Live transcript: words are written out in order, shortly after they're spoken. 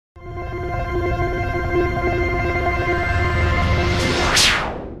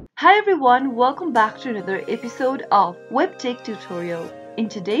Hi everyone, welcome back to another episode of Webtech Tutorial. In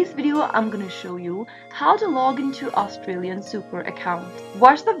today's video, I'm going to show you how to log into AustralianSuper account.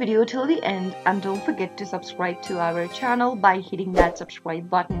 Watch the video till the end and don't forget to subscribe to our channel by hitting that subscribe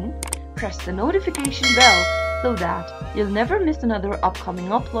button. Press the notification bell so that you'll never miss another upcoming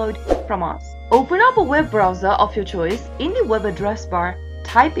upload from us. Open up a web browser of your choice. In the web address bar,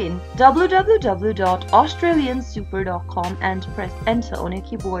 type in www.australiansuper.com and press enter on your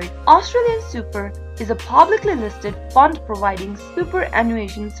keyboard. AustralianSuper is a publicly listed fund providing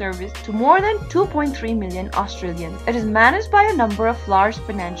superannuation service to more than 2.3 million Australians. It is managed by a number of large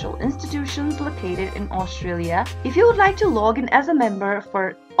financial institutions located in Australia. If you would like to log in as a member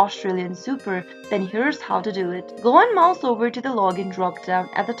for AustralianSuper, then here's how to do it. Go and mouse over to the login drop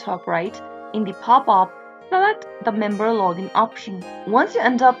down at the top right. In the pop-up, select the member login option. Once you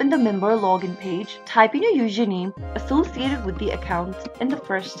end up in the member login page, type in your username associated with the account in the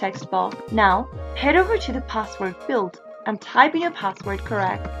first text box. Now, head over to the password field and type in your password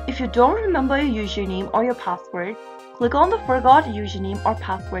correct. If you don't remember your username or your password, click on the Forgot Username or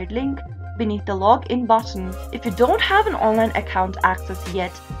Password link beneath the login button. If you don't have an online account access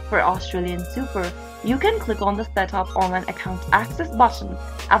yet for AustralianSuper, you can click on the Set Up Online Account Access button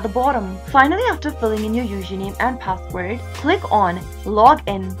at the bottom. Finally, after filling in your username and password, click on Log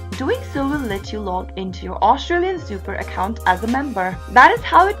In. Doing so will let you log into your AustralianSuper account as a member. That is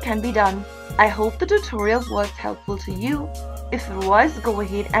how it can be done. I hope the tutorial was helpful to you. If it was, go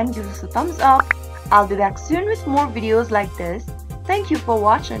ahead and give us a thumbs up. I'll be back soon with more videos like this. Thank you for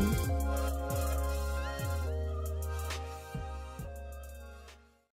watching.